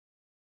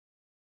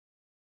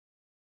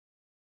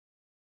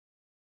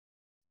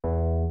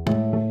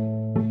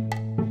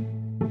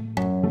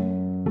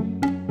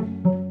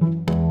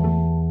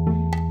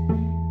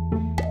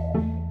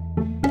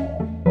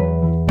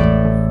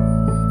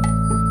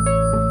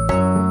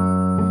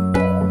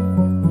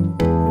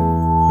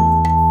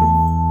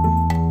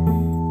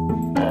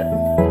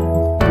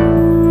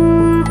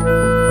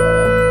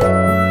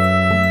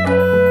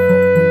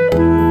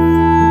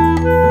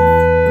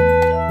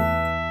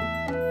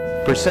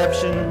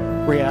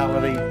perception,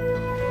 reality.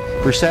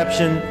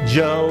 Perception,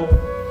 Joe.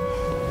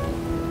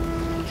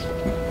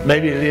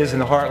 Maybe it is in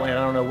the heartland, I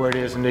don't know where it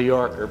is in New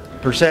York. Or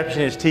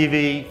perception is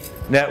TV,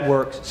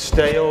 networks,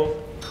 stale,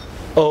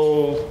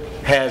 old,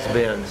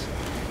 has-beens.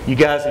 You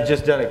guys have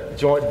just done a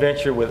joint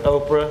venture with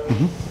Oprah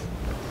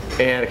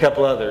and a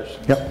couple others.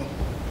 Yep.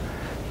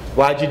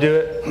 Why'd you do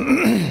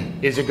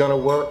it? Is it going to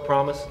work,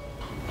 promise?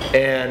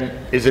 And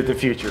is it the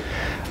future?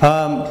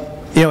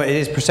 You know, it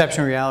is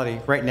perception reality.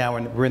 Right now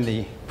we're in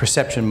the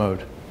perception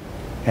mode.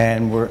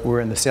 And we're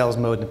in the sales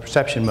mode and the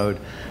perception mode.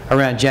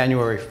 Around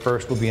January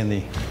 1st, we'll be in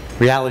the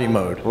reality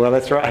mode. Well,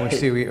 that's right. And we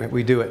see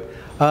we do it.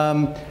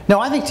 No,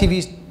 I think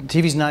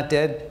TV's not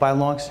dead by a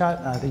long shot.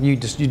 I think you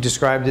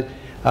described it.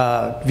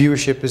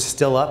 Viewership is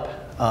still up.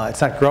 It's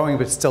not growing,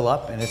 but it's still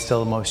up, and it's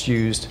still the most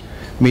used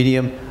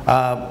medium.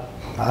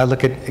 I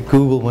look at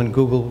Google. When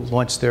Google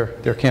launched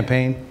their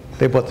campaign,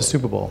 they bought the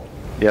Super Bowl.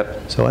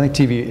 Yep. So I think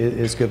TV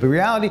is good. But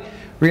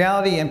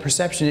reality and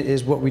perception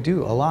is what we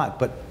do a lot.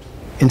 But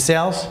in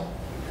sales,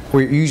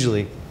 we're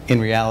usually in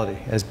reality,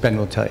 as Ben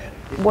will tell you.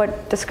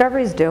 What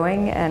Discovery's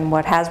doing and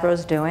what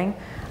Hasbro's doing,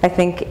 I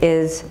think,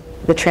 is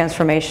the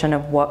transformation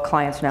of what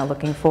clients are now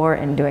looking for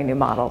in doing new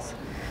models.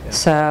 Yeah.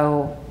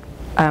 So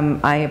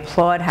I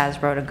applaud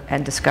Hasbro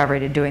and Discovery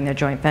to doing their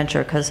joint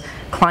venture, because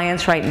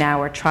clients right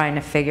now are trying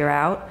to figure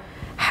out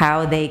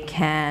how they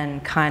can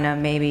kind of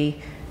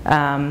maybe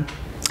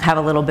have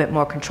a little bit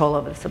more control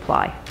over the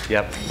supply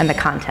and the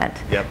content.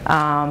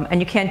 And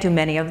you can't do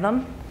many of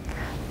them,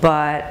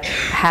 but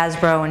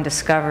Hasbro and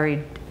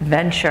Discovery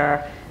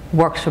venture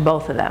works for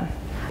both of them.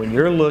 When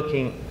you're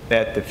looking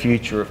at the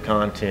future of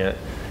content,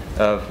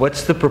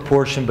 what's the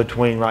proportion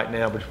between right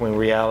now between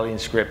reality and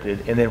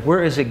scripted, and then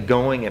where is it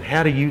going, and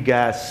how do you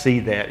guys see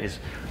that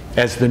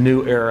as the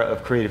new era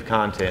of creative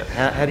content?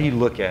 How do you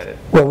look at it?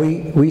 Well,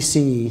 we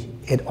see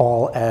it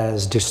all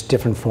as just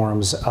different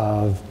forms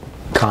of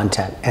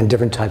content and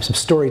different types of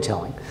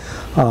storytelling.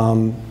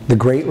 The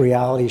great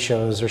reality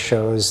shows are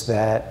shows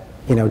that,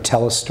 you know,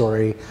 tell a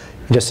story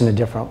just in a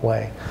different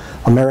way.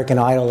 American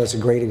Idol is a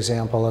great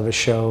example of a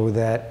show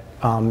that,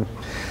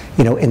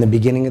 you know, in the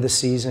beginning of the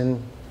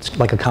season, it's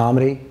like a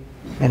comedy,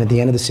 and at the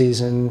end of the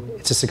season,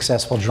 it's a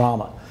successful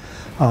drama.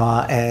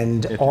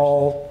 And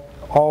all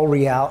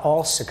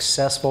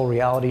successful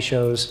reality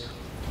shows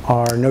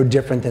are no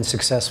different than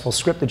successful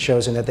scripted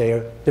shows in that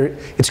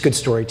it's good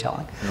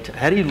storytelling.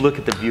 How do you look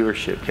at the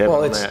viewership, Kevin?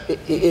 Well,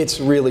 it's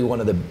really one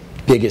of the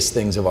biggest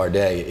things of our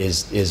day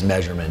is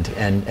measurement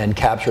and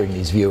capturing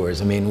these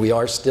viewers. I mean, we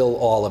are still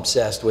all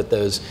obsessed with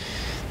the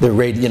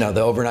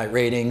overnight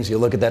ratings. You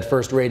look at that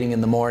first rating in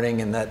the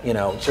morning, and that, you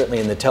know, certainly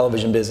in the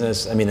television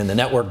business, I mean, in the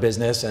network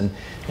business, and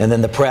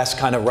then the press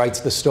kind of writes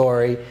the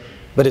story.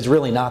 But it's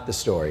really not the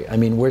story. I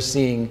mean, we're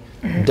seeing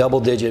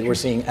double-digit, we're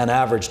seeing an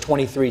average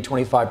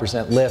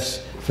 23–25%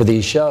 lifts for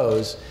these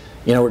shows.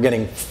 You know, we're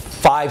getting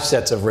 5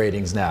 sets of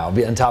ratings now.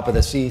 On top of the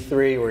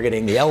C3, we're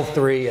getting the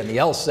L3 and the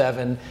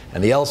L7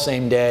 and the L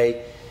same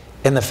day.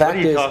 And the fact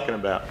is, what are you talking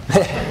about?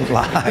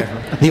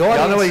 Live. The audience,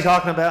 y'all know what you're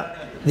talking about?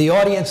 The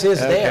audience is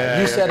there.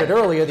 You said it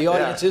earlier, the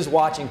audience is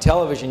watching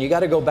television. You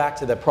got to go back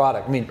to the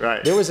product. I mean,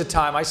 there was a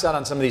time, I sat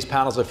on some of these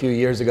panels a few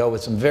years ago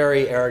with some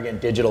very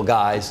arrogant digital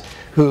guys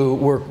who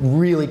were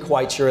really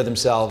quite sure of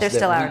themselves. They're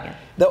still arrogant.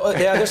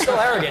 They're still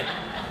arrogant.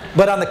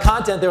 But on the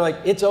content, they're like,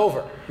 it's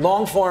over.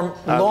 Long form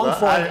is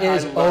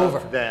over.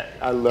 I love that.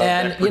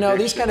 And, you know,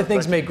 these kind of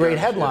things make great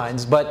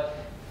headlines, but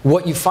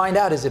what you find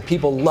out is that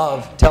people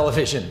love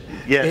television.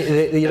 Yes.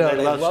 They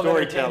love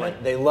storytelling.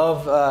 They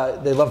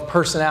love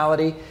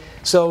personality.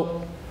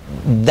 So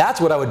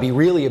that's what I would be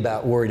really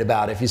worried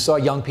about if you saw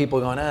young people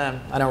going,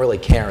 I don't really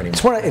care anymore.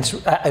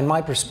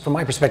 From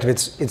my perspective,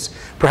 it's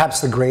perhaps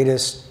the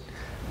greatest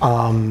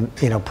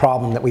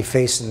problem that we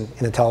face in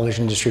the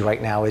television industry right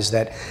now is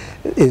that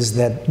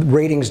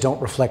ratings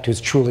don't reflect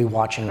who's truly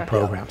watching the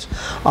programs.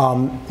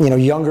 You know,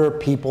 younger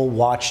people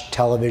watch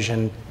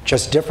television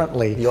just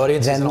differently. The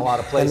audience is in a lot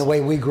of places. Than the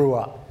way we grew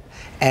up,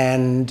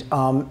 and you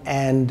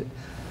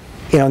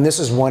know, and this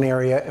is one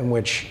area in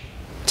which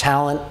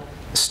talent,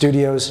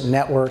 studios,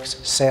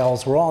 networks,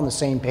 sales, we're all on the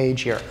same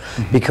page here,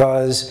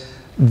 because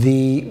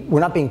we're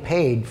not being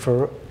paid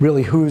for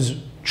really who's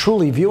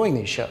truly viewing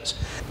these shows.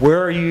 Where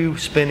are you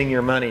spending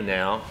your money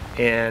now,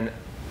 and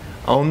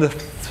on the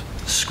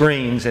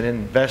screens and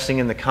investing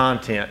in the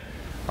content?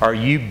 Are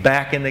you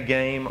back in the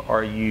game?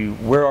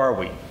 Where are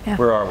we? Yeah.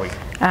 Where are we?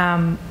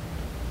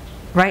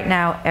 Right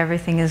now,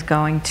 everything is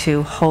going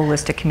to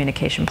holistic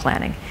communication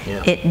planning.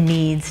 Yeah. It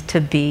needs to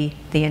be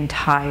the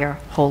entire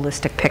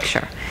holistic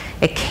picture.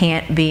 It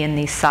can't be in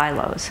these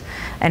silos.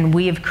 And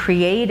we have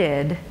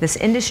created, this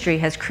industry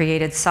has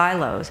created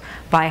silos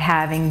by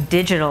having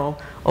digital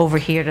over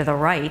here to the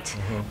right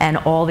and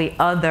all the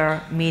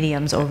other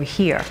mediums over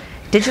here.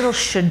 Digital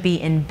should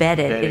be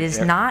embedded. It is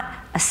yeah. not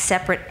a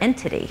separate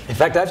entity. In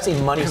fact, I've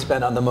seen money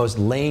spent on the most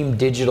lame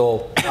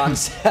digital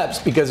concepts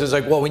because it's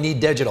like, well, we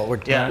need digital. We're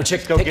Yeah, picking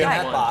let's go that get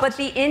Right. box. But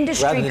the rather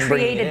industry than bringing it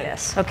created in.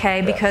 this, okay?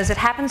 Yeah. Because it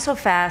happened so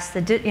fast.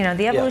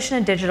 The evolution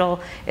of digital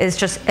is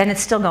just, and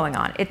it's still going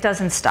on. It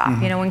doesn't stop.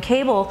 You know, when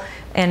cable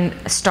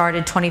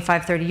started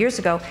 25, 30 years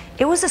ago,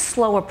 it was a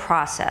slower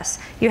process.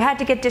 You had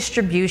to get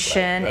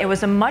distribution. It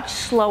was a much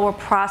slower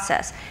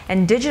process.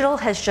 And digital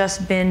has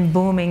just been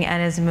booming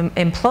and is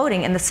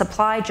imploding, and the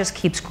supply just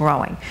keeps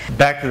growing.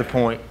 Back to the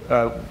point,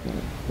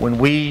 when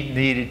we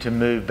needed to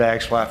move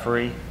bags fly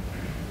free,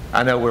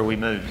 I know where we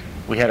moved.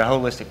 We had a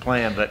holistic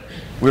plan, but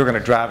we were going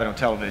to drive it on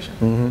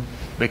television.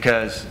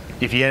 Because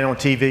if you ain't on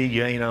TV,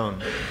 you ain't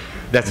on.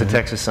 That's a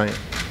Texas saying.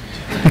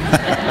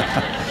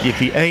 If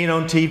you ain't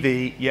on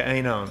TV, you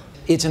ain't on.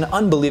 It's an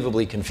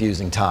unbelievably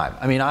confusing time.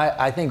 I mean,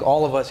 I think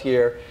all of us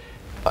here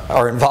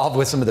are involved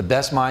with some of the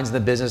best minds in the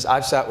business.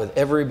 I've sat with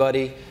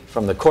everybody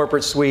from the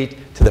corporate suite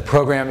to the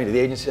programming to the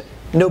agency.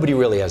 Nobody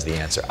really has the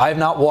answer. I have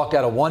not walked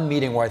out of one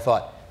meeting where I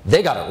thought,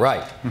 they got it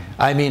right.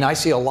 I mean, I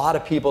see a lot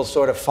of people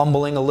sort of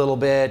fumbling a little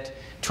bit,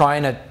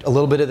 trying a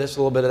little bit of this, a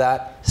little bit of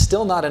that.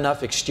 Still not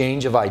enough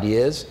exchange of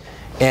ideas.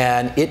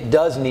 And it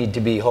does need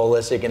to be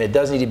holistic, and it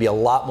does need to be a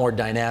lot more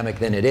dynamic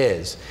than it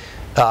is.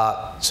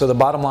 So the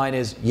bottom line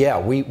is, yeah,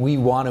 we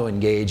want to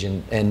engage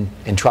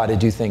and try to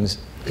do things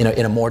in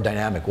a more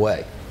dynamic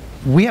way.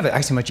 We have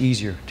actually much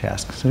easier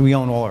task. So we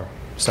own all our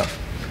stuff.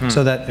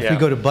 So that if we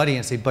go to Buddy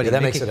and say, Buddy, Yeah,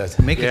 that make makes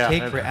make a Yeah.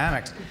 cake for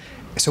Amex.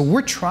 So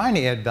we're trying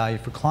to add value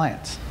for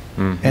clients.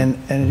 And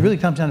it really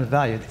comes down to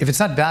value. If it's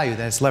not value,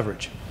 then it's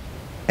leverage.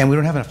 And we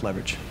don't have enough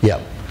leverage. Yeah.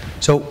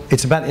 So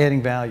it's about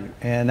adding value.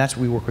 And that's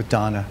what we work with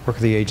Donna, work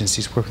with the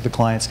agencies, work with the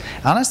clients.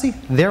 Honestly,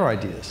 their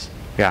ideas.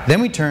 Yeah.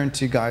 Then we turn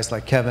to guys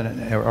like Kevin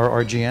and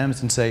our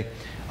GMs and say,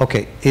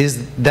 okay,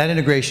 is that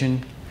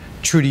integration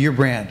true to your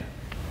brand?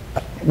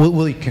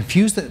 Will he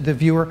confuse the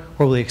viewer,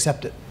 or will he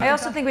accept it? I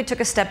also think we took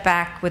a step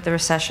back with the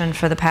recession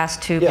for the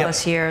past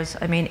 2+ years.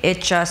 I mean,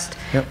 it just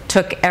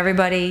took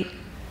everybody,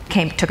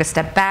 took a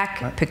step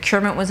back. Right.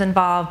 Procurement was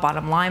involved,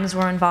 bottom lines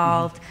were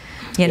involved.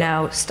 You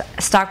know,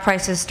 stock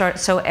prices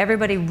so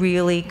everybody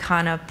really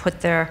kind of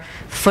put their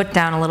foot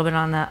down a little bit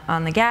on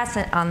the gas,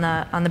 on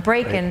the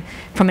brake, and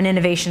from an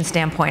innovation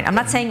standpoint. I'm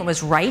not saying it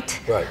was right.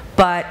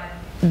 But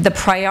the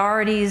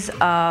priorities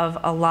of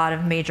a lot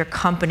of major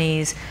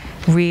companies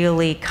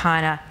really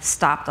kind of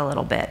stopped a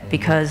little bit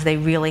because they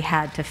really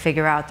had to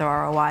figure out their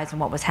ROIs and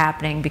what was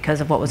happening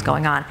because of what was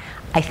going on.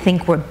 I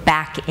think we're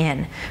back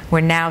in.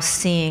 We're now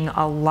seeing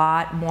a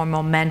lot more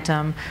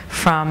momentum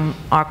from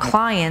our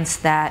clients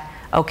that,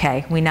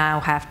 okay, we now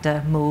have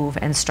to move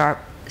and start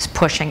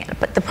pushing it.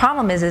 But the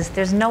problem is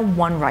there's no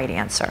one right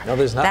answer. No,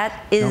 there's not.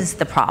 That is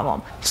the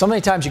problem. So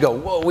many times you go,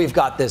 whoa, we've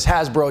got this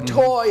Hasbro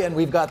toy, and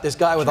we've got this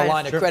guy with a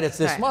line of credits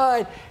this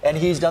wide, and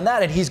he's done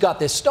that, and he's got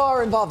this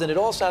star involved, and it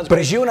all sounds great.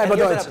 But as you and I both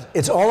know,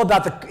 it's all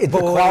about the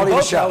quality of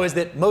the show. Is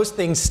that most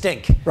things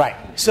stink. Right.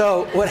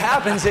 So what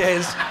happens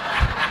is,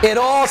 it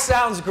all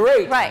sounds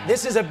great. Right.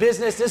 This is a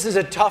business. This is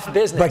a tough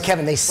business. But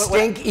Kevin, they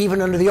stink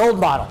even under the old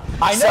model.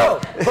 I know.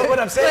 But what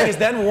I'm saying is,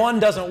 then one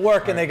doesn't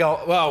work, and they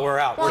go, well, we're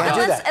out. Well, We're and out.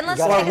 let's take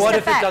a Or step what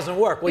if it back. doesn't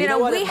work? Well, you know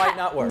what? It might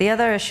not work. The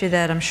other issue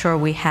that I'm sure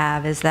we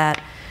have is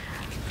that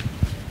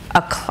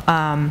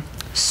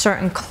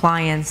certain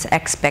clients'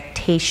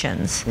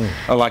 expectations,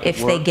 like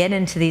if they get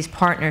into these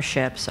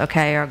partnerships,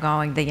 okay, are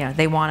going,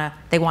 they want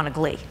a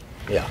Glee.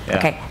 Yeah.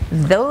 Okay,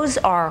 those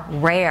are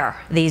rare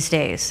these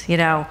days, you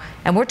know,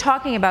 and we're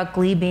talking about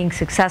Glee being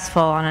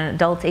successful on an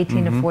adult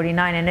 18 to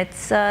 49, and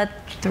it's a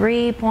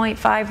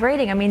 3.5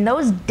 rating. I mean,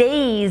 those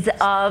days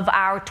of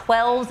our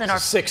 12s and our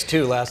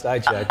 6'2" last I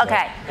checked.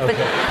 okay.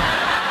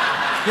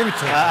 Give it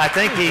to him. I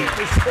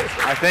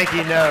think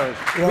he knows.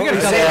 We gotta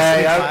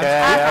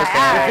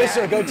Okay.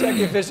 Official, go check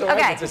your official.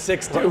 Okay. It's a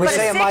 6'2". We But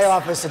say a in my 6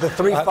 office that the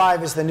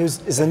 3.5 is the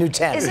new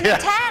 10. Isn't it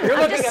 10? You're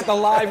I'm looking just- at the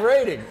live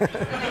rating.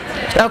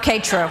 Okay,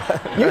 true.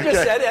 You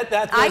just said it,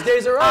 that those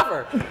days are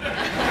over.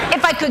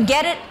 If I could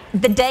get it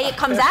the day it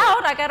comes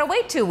out, I gotta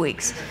wait 2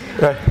 weeks.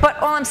 But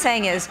all I'm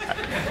saying is,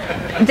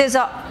 there's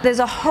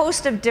a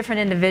host of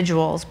different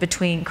individuals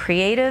between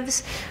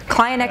creatives,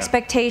 client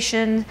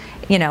expectation,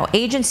 you know,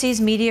 agencies,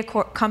 media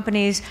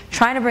companies,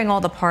 trying to bring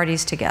all the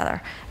parties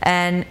together.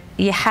 And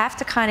you have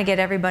to kind of get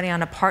everybody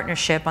on a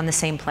partnership on the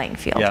same playing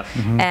field. Yeah.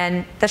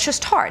 And that's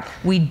just hard.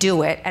 We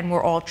do it, and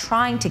we're all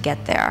trying to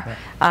get there.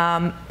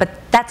 But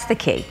that's the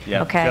key,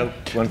 Yeah. okay?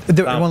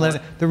 The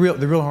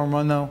real home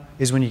run, though,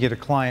 is when you get a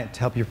client to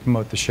help you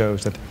promote the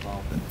shows that they're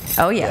involved in.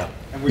 Oh, yeah.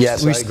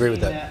 Yes, We I agree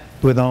with that.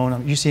 With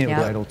OWN, you've seen it Yeah.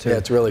 with Idol, too. Yeah,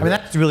 it's really I mean,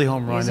 good. that's really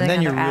home run, Using and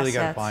then you other really got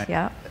to assets, buy it.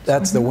 yeah.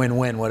 That's the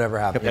win-win, whatever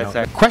happens.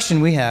 That's The question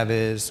we have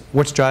is,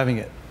 what's driving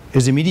it?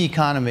 Is the media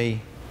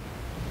economy,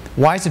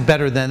 why is it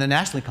better than the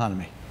national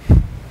economy?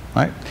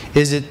 Right?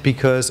 Is it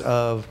because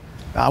of,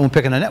 I won't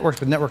pick on the networks,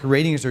 but network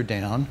ratings are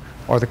down,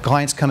 or the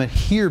clients come in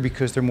here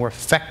because they're more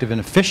effective and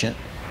efficient?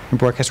 In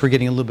broadcast, we're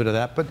getting a little bit of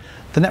that, but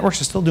the networks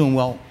are still doing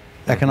well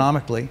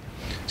economically.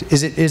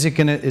 Is it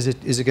going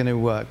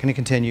to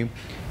continue?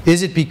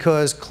 Is it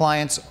because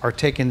clients are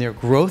taking their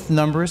growth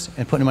numbers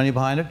and putting money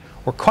behind it,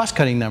 or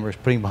cost-cutting numbers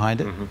putting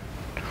behind it,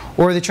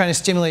 or are they trying to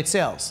stimulate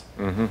sales?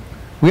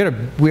 We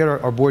had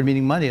our board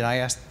meeting Monday, and I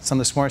asked some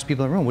of the smartest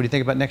people in the room, what do you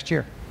think about next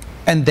year?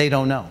 And they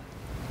don't know.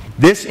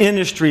 This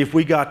industry, if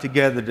we got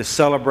together to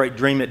celebrate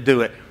Dream It,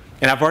 Do It,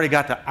 and I've already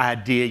got the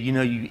idea, you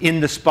know, you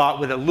end the spot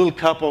with a little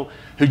couple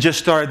who just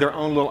started their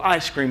own little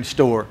ice cream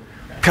store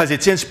because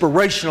it's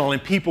inspirational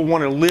and people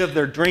want to live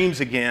their dreams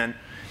again.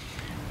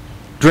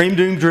 Dream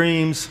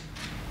dreams,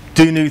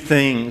 do new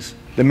things.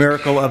 The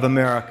miracle of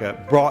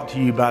America, brought to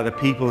you by the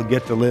people who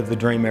get to live the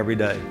dream every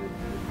day.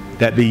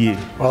 That be you.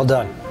 Well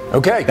done.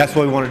 Okay. That's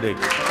what we want to do.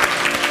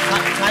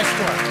 Nice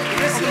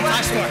story.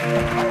 Nice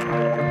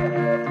story.